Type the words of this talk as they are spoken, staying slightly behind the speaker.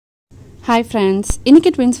Hi friends, இன்னைக்கு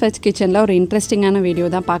Twins Veg Kitchenல ஒரு இன்ட்ரஸ்டிங்கான video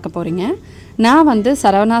தான் பார்க்க போறீங்க. நான் வந்து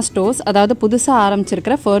Saravana stores அதாவது புதுசா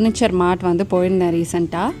ஆரம்பிச்சிருக்கிற furniture mart வந்து போயிருந்தேன்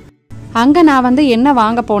ரீசன்ட்டா. அங்க நான் வந்து என்ன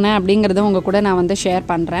வாங்க போனேன் அப்படிங்கறத உங்க கூட நான் வந்து ஷேர்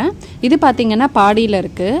பண்றேன். இது பாத்தீங்கன்னா பாடியில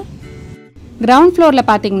இருக்கு. கிரவுண்ட் ஃப்ளோர்ல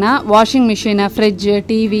பாத்தீங்கன்னா வாஷிங் மெஷின், ஃப்ரிட்ஜ்,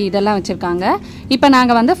 டிவி இதெல்லாம் வச்சிருக்காங்க. இப்போ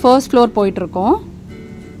நாங்க வந்து ஃபர்ஸ்ட் ஃப்ளோர் போயிட்டு இருக்கோம்.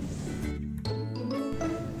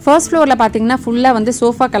 ஃபர்ஸ்ட் ஃப்ளோர்ல பாத்தீங்கன்னா ஃபுல்லா வந்து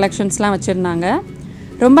சோஃபா கலெக்ஷன்ஸ்லாம் வச்சிருந்தாங்க.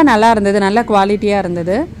 ரொம்ப நல்லா இருந்தது, நல்ல குவாலிட்டியா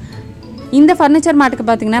இருந்தது. இந்த ஃபர்னிச்சர் மார்ட்டுக்கு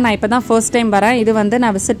பாத்தீங்கன்னா நான் இப்பதான் ஃபர்ஸ்ட் டைம் வரேன். இது வந்து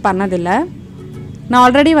நான் விசிட் பண்ணதில்ல. நான்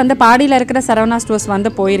ஆல்ரெடி வந்து பாடியில இருக்கிற சரவணா ஸ்டோர்ஸ்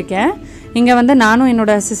வந்து போயிருக்கேன். இங்க வந்து நானும்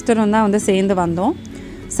என்னோட சிஸ்டரும் தான் வந்து சேர்ந்து வந்தோம்.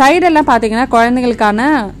 சைடெல்லாம் பாத்தீங்கன்னா குழந்தைகளுக்கான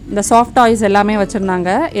இந்த சாஃப்ட் டாய்ஸ் எல்லாமே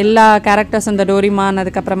வச்சிருந்தாங்க. எல்லா கேரக்டர்ஸ், இந்த டோரிமான்,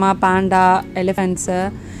 அதுக்கப்புறமா பாண்டா, எலிஃபென்ட்ஸ்,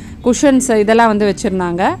 குஷன்ஸ் இதெல்லாம் வந்து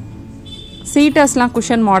வச்சிருந்தாங்க. சீட்டர்ஸ்லாம்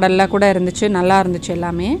குஷன் மாடல்ல கூட இருந்துச்சு, நல்லா இருந்துச்சு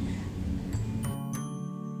எல்லாமே.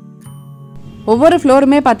 ஒவ்வொரு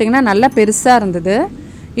ஃப்ளோருமே பாத்தீங்கன்னா நல்ல பெருசா இருந்தது.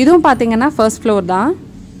 இதுவும் பாத்தீங்கன்னா ஃபர்ஸ்ட் ஃப்ளோர் தான்.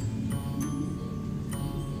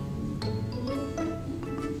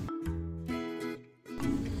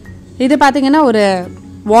 இது பாத்தீங்கன்னா ஒரு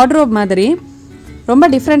வார்ட்ரோப் மாதிரி ரொம்ப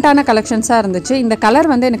டிஃப்ரெண்டான கலெக்ஷன்ஸா இருந்துச்சு. இந்த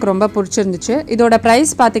கலர் வந்து எனக்கு ரொம்ப பிடிச்சிருந்துச்சு. இதோட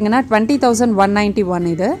பிரைஸ் பாத்தீங்கன்னா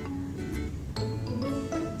 20,191.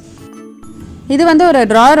 இது வந்து ஒரு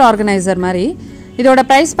டிராயர் ஆர்கனைசர் மாதிரி. இதோட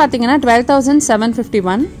பிரைஸ் பாத்தீங்கன்னா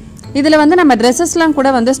 12,751. இதுல வந்து நம்ம ட்ரெஸ்ஸஸ்லாம் கூட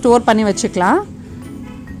வந்து ஸ்டோர் பண்ணி வச்சுக்கலாம்.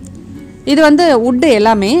 இது வந்து வுட்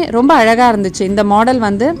எல்லாமே ரொம்ப அழகா இருந்துச்சு. இந்த மாடல்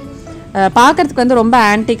வந்து பார்க்கிறதுக்கு வந்து ரொம்ப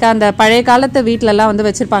ஆன்டிக்கா, அந்த பழைய காலத்து வீட்லலாம் வந்து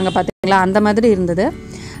வச்சிருப்பாங்க பாத்தீங்களா, அந்த மாதிரி இருந்தது.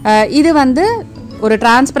 இது வந்து ஒரு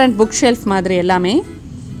டிரான்ஸ்பரண்ட் புக் ஷெல்ஃப் மாதிரி எல்லாமே.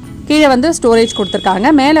 கீழே வந்து ஸ்டோரேஜ் கொடுத்துருக்காங்க.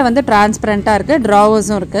 மேலே வந்து டிரான்ஸ்பரண்டா இருக்கு,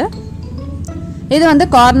 டிராவர்ஸும் இருக்கு. இது வந்து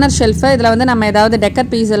கார்னர் ஷெல்ஃப். இதுல வந்து நம்ம ஏதாவது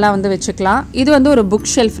டெக்கர் பீஸ் எல்லாம் வந்து வச்சுக்கலாம். இது வந்து ஒரு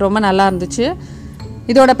புக் ஷெல்ஃப், ரொம்ப நல்லா இருந்துச்சு.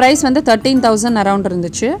 இதோட பிரைஸ் வந்து 13,000 அரௌண்ட்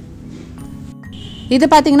இருந்துச்சு. இது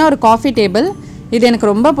பாத்தீங்கன்னா ஒரு காஃபி டேபிள். இது எனக்கு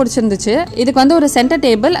ரொம்ப பிடிச்சிருந்துச்சு. இதுக்கு வந்து ஒரு சென்டர்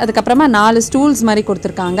டேபிள், அதுக்கப்புறமா 4 ஸ்டூல்ஸ் மாதிரி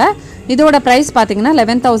கொடுத்துருக்காங்க. இதோட பிரைஸ் பாத்தீங்கன்னா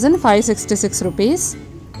 11,566 rupees.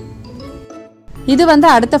 இது வந்து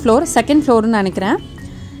அடுத்த ஃப்ளோர், செகண்ட் ஃப்ளோர்னு நினைக்கிறேன்.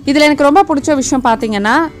 இதுல எனக்கு ரொம்ப பிடிச்ச விஷயம்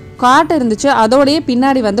பாத்தீங்கன்னா காட் இருந்துச்சு. அதோடய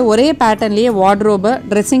பின்னாடி வந்து ஒரே பேட்டர்ன்லயே வார்ட்ரோபு,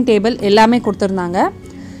 ட்ரெஸ்ஸிங் டேபிள் எல்லாமே கொடுத்துருந்தாங்க.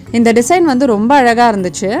 இந்த டிசைன் வந்து ரொம்ப அழகா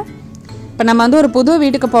இருந்துச்சு. இப்போ நம்ம வந்து ஒரு புது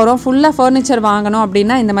வீட்டுக்கு போகிறோம், ஃபுல்லாக ஃபர்னிச்சர் வாங்கணும்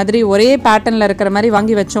அப்படின்னா இந்த மாதிரி ஒரே பேட்டர்னில் இருக்கிற மாதிரி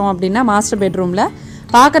வாங்கி வச்சோம் அப்படின்னா மாஸ்டர் பெட்ரூமில்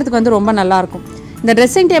பார்க்குறதுக்கு வந்து ரொம்ப நல்லாயிருக்கும். இந்த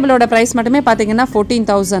ட்ரெஸ்ஸிங் டேபிளோட ப்ரைஸ் மட்டுமே பார்த்தீங்கன்னா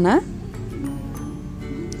 14,000.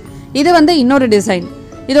 இது வந்து இன்னொரு டிசைன்.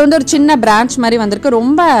 இது வந்து ஒரு சின்ன பிரான்ச் மாதிரி வந்திருக்கு.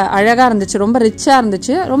 ரொம்ப அழகாக இருந்துச்சு, ரொம்ப ரிச்சாக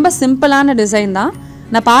இருந்துச்சு. ரொம்ப சிம்பிளான டிசைன் தான்.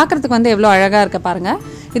 நான் பார்க்குறதுக்கு வந்து எவ்வளோ அழகாக இருக்க பாருங்கள்.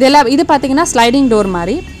 இது பார்த்தீங்கன்னா ஸ்லைடிங் டோர்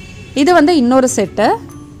மாதிரி. இது வந்து இன்னொரு செட்டு.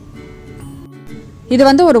 இது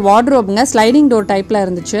வந்து ஒரு வார்ட்ரோப்ங்க, ஸ்லைடிங் டோர் டைப்பில்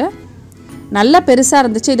இருந்துச்சு. நல்ல பெருசாக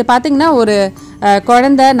இருந்துச்சு. இது பார்த்தீங்கன்னா ஒரு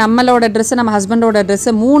குழந்தை, நம்மளோட ட்ரெஸ்ஸு, நம்ம ஹஸ்பண்டோட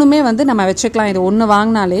ட்ரெஸ்ஸு மூணுமே வந்து நம்ம வச்சுக்கலாம். இது ஒன்று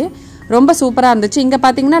வாங்கினாலே ரொம்ப சூப்பராக இருந்துச்சு. இங்கே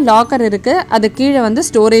பார்த்தீங்கன்னா லாக்கர் இருக்குது. அது கீழே வந்து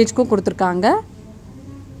ஸ்டோரேஜ்க்கும் கொடுத்துருக்காங்க.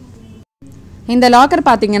 இந்த லாக்கர்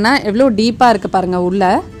பார்த்தீங்கன்னா எவ்வளோ டீப்பாக இருக்குது பாருங்கள்.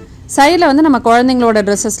 உள்ள சைடில் வந்து நம்ம குழந்தைங்களோட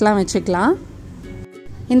ட்ரெஸ்ஸஸ்லாம் வச்சுக்கலாம்.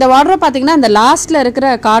 இந்த வார்ட்ரோப் பார்த்தீங்கன்னா இந்த லாஸ்ட்டில்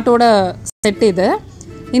இருக்கிற காட்டோட செட் இது.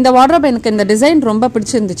 இந்த வார்ட்ரோப் எனக்கு இந்த டிசைன் ரொம்ப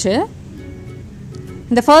பிடிச்சிருந்துச்சு.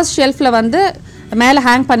 இந்த ஃபர்ஸ்ட் ஷெல்ஃபில் வந்து மேலே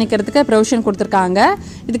ஹேங் பண்ணிக்கிறதுக்கு ப்ரொவிஷன் கொடுத்துருக்காங்க.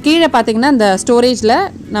 இது கீழே பார்த்தீங்கன்னா இந்த ஸ்டோரேஜில்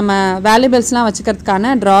நம்ம வேல்யூபிள்ஸ்லாம்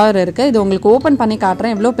வச்சுக்கிறதுக்கான ட்ராயர் இருக்குது. இது உங்களுக்கு ஓப்பன் பண்ணி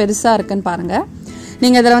காட்டுறேன், எவ்வளோ பெருசாக இருக்குன்னு பாருங்கள்.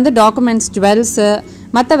 நீங்கள் இதில் வந்து டாக்குமெண்ட்ஸ், ஜுவல்ஸு,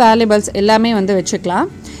 மற்ற வேல்யூபிள்ஸ் எல்லாமே வந்து வச்சுக்கலாம்.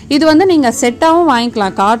 இது வந்து நீங்கள் செட்டாகவும்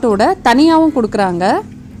வாங்கிக்கலாம், காட்டோட தனியாகவும் கொடுக்குறாங்க.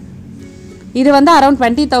 இது வந்து அரௌண்ட்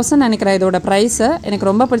 20,000 நினைக்கிறேன் இதோட ப்ரைஸு. எனக்கு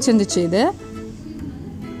ரொம்ப பிடிச்சிருந்துச்சு இது.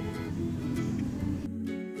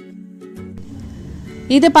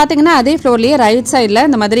 இது பார்த்தீங்கன்னா அதே ஃப்ளோர்லேயே ரைட் சைடில்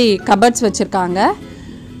இந்த மாதிரி கபர்ட்ஸ் வச்சுருக்காங்க.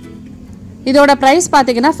 இதோட ப்ரைஸ்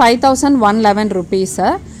பார்த்தீங்கன்னா 5,111 rupees.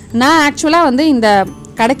 நான் ஆக்சுவலாக வந்து இந்த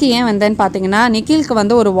கடைக்கு ஏன் வந்தேன்னு பார்த்தீங்கன்னா நிக்கிலுக்கு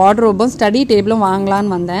வந்து ஒரு வார்ட்ரோபும் ஸ்டடி டேபிளும்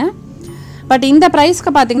வாங்கலான்னு வந்தேன். பட் இந்த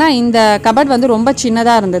ப்ரைஸ்க்கு பார்த்தீங்கன்னா இந்த கபர்ட் வந்து ரொம்ப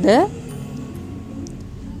சின்னதாக இருந்தது.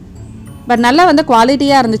 பட் நல்லா வந்து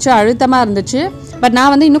குவாலிட்டியாக இருந்துச்சு, அழுத்தமாக இருந்துச்சு. பட்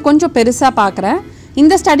நான் வந்து இன்னும் கொஞ்சம் பெருசாக பார்க்குறேன்.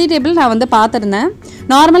 இந்த ஸ்டடி டேபிள் நான் வந்து பார்த்துருந்தேன்.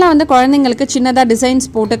 நார்மலாக வந்து குழந்தைங்களுக்கு சின்னதாக டிசைன்ஸ்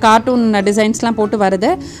போட்டு, கார்ட்டூன் டிசைன்ஸ்லாம் போட்டு வருது.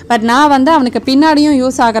 பட் நான் வந்து அவனுக்கு பின்னாடியும்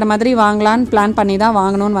யூஸ் ஆகிற மாதிரி வாங்கலான்னு பிளான் பண்ணி தான்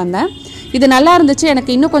வாங்கணும்னு வந்தேன். இது நல்லா இருந்துச்சு.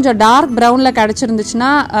 எனக்கு இன்னும் கொஞ்சம் டார்க் ப்ரௌனில்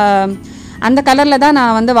கிடச்சிருந்துச்சுன்னா அந்த கலரில் தான்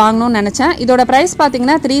நான் வந்து வாங்கணும்னு நினச்சேன். இதோட ப்ரைஸ்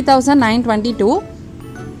பார்த்தீங்கன்னா 3,922.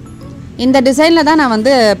 இந்த டிசைனில் தான் நான்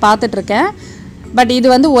வந்து பார்த்துட்ருக்கேன். பட் இது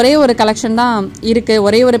வந்து ஒரே ஒரு கலெக்ஷன் தான் இருக்குது,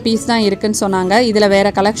 ஒரே ஒரு பீஸ் தான் இருக்குன்னு சொன்னாங்க. இதில் வேறு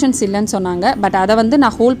கலெக்ஷன்ஸ் இல்லைன்னு சொன்னாங்க. பட் அதை வந்து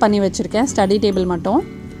நான் ஹோல்ட் பண்ணி வச்சுருக்கேன், ஸ்டடி டேபிள் மட்டும்.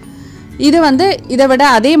 இது வந்து இதை விட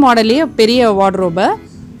அதே மாடல்லையே பெரிய வார்ட்ரோபு,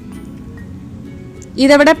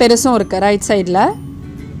 இதை விட பெருசும் இருக்குது ரைட் சைடில்.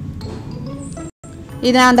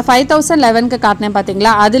 இது நான் அந்த 5011க்கு காட்டினேன்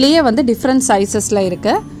பார்த்தீங்களா, அதுலேயே வந்து டிஃப்ரெண்ட் சைஸஸில்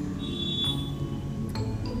இருக்குது.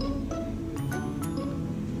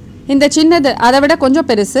 இந்த சின்னது அதை விட கொஞ்சம்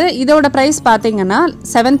பெருசு, இதோட ப்ரைஸ் பார்த்தீங்கன்னா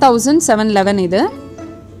 7711. இது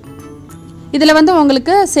இதில் வந்து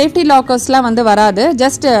உங்களுக்கு சேஃப்டி லாக்கர்ஸ்லாம் வந்து வராது,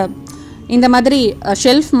 ஜஸ்ட் இந்த மாதிரி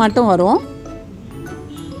ஷெல்ஃப் மட்டும் வரும்.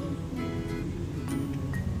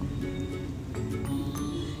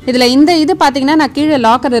 இதில் இந்த இது பார்த்தீங்கன்னா நான் கீழே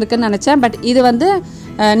லாக்கர் இருக்குன்னு நினச்சேன், பட் இது வந்து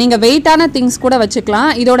நீங்கள் வெயிட்டான திங்ஸ் கூட வச்சுக்கலாம்.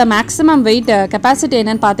 இதோட மேக்ஸிமம் வெயிட் கெப்பாசிட்டி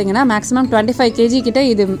என்னென்னு பார்த்தீங்கன்னா மேக்ஸிமம் 25 kg கிட்ட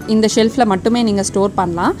இது இந்த ஷெல்ஃபில் மட்டுமே நீங்கள் ஸ்டோர்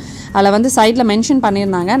பண்ணலாம். அதில் வந்து சைடில் மென்ஷன்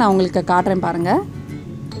பண்ணியிருந்தாங்க, நான் உங்களுக்கு காட்டுறேன் பாருங்கள்.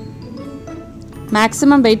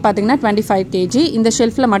 மேக்ஸிமம் வெயிட் பார்த்தீங்கன்னா 25 kg, இந்த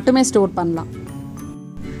ஷெல்ஃபில் மட்டுமே ஸ்டோர் பண்ணலாம்.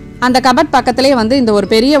 அந்த கபட் பக்கத்துலேயே வந்து இந்த ஒரு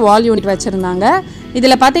பெரிய வால் யூனிட் வச்சுருந்தாங்க.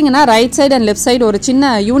 இதில் பார்த்தீங்கன்னா right side and left side ஒரு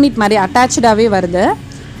சின்ன யூனிட் மாதிரி அட்டாச்சாகவே வருது.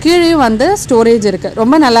 கீழேயும் வந்து ஸ்டோரேஜ் இருக்குது,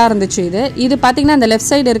 ரொம்ப நல்லா இருந்துச்சு. இது பார்த்தீங்கன்னா இந்த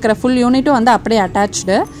லெஃப்ட் சைடு இருக்கிற ஃபுல் யூனிட்டும் வந்து அப்படியே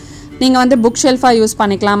அட்டாச்சு. நீங்கள் வந்து புக் ஷெல்ஃபாக யூஸ்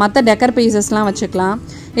பண்ணிக்கலாம், மற்ற டெக்கர் பீசஸ்லாம் வச்சுக்கலாம்.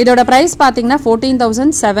 இதோட ப்ரைஸ் பார்த்தீங்கன்னா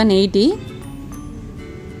 14,780.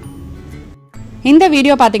 இந்த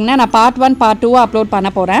வீடியோ பார்த்தீங்கன்னா நான் பார்ட் 1 பார்ட் 2 அப்லோட்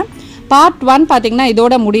பண்ண போகிறேன். பார்ட் 1 பார்த்தீங்கன்னா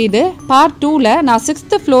இதோட முடியுது. பார்ட் 2ல் நான்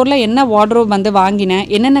 6th ஃப்ளோரில் என்ன வார்ட்ரோப் வந்து வாங்கினேன்,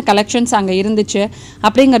 என்னென்ன கலெக்ஷன்ஸ் அங்கே இருந்துச்சு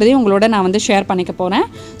அப்படிங்கிறதையும் உங்களோட நான் வந்து ஷேர் பண்ணிக்க போகிறேன்.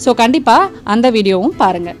 ஸோ கண்டிப்பாக அந்த வீடியோவும்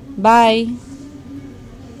பாருங்கள். பாய்.